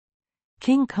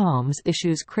King Combs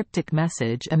issues cryptic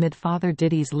message amid father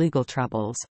Diddy's legal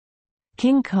troubles.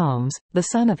 King Combs, the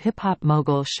son of hip-hop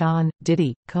mogul Sean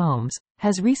Diddy Combs,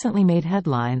 has recently made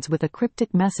headlines with a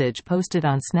cryptic message posted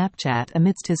on Snapchat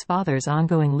amidst his father's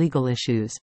ongoing legal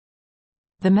issues.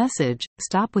 The message,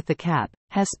 "Stop with the cap,"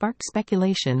 has sparked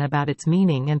speculation about its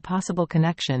meaning and possible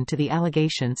connection to the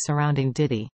allegations surrounding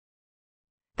Diddy.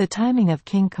 The timing of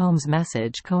King Combs'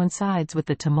 message coincides with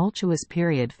the tumultuous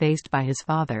period faced by his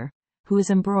father, who is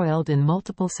embroiled in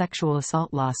multiple sexual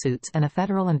assault lawsuits and a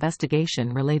federal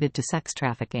investigation related to sex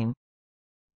trafficking.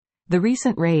 The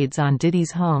recent raids on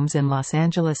Diddy's homes in Los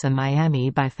Angeles and Miami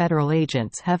by federal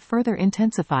agents have further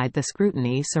intensified the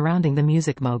scrutiny surrounding the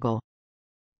music mogul.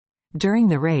 During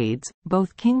the raids,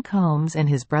 both King Combs and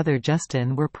his brother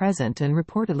Justin were present and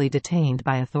reportedly detained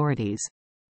by authorities.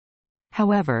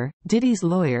 However, Diddy's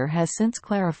lawyer has since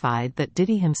clarified that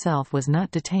Diddy himself was not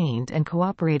detained and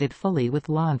cooperated fully with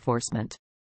law enforcement.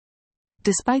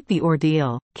 Despite the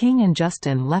ordeal, King and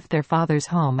Justin left their father's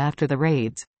home after the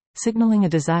raids, signaling a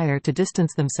desire to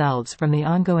distance themselves from the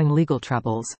ongoing legal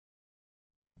troubles.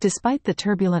 Despite the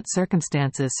turbulent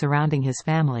circumstances surrounding his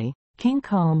family, King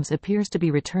Combs appears to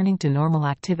be returning to normal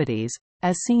activities,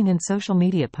 as seen in social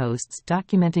media posts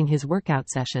documenting his workout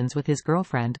sessions with his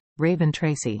girlfriend, Raven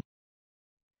Tracy.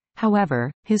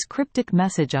 However, his cryptic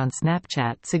message on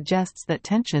Snapchat suggests that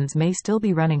tensions may still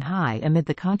be running high amid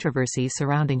the controversy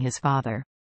surrounding his father.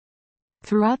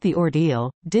 Throughout the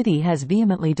ordeal, Diddy has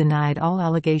vehemently denied all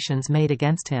allegations made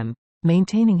against him,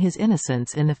 maintaining his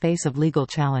innocence in the face of legal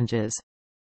challenges.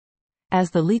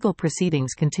 As the legal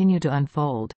proceedings continue to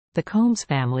unfold, the Combs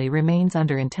family remains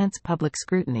under intense public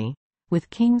scrutiny, with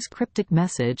King's cryptic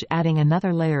message adding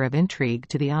another layer of intrigue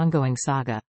to the ongoing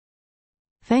saga.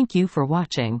 Thank you for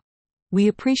watching. We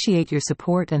appreciate your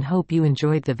support and hope you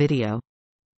enjoyed the video.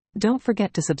 Don't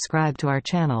forget to subscribe to our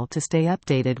channel to stay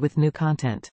updated with new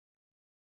content.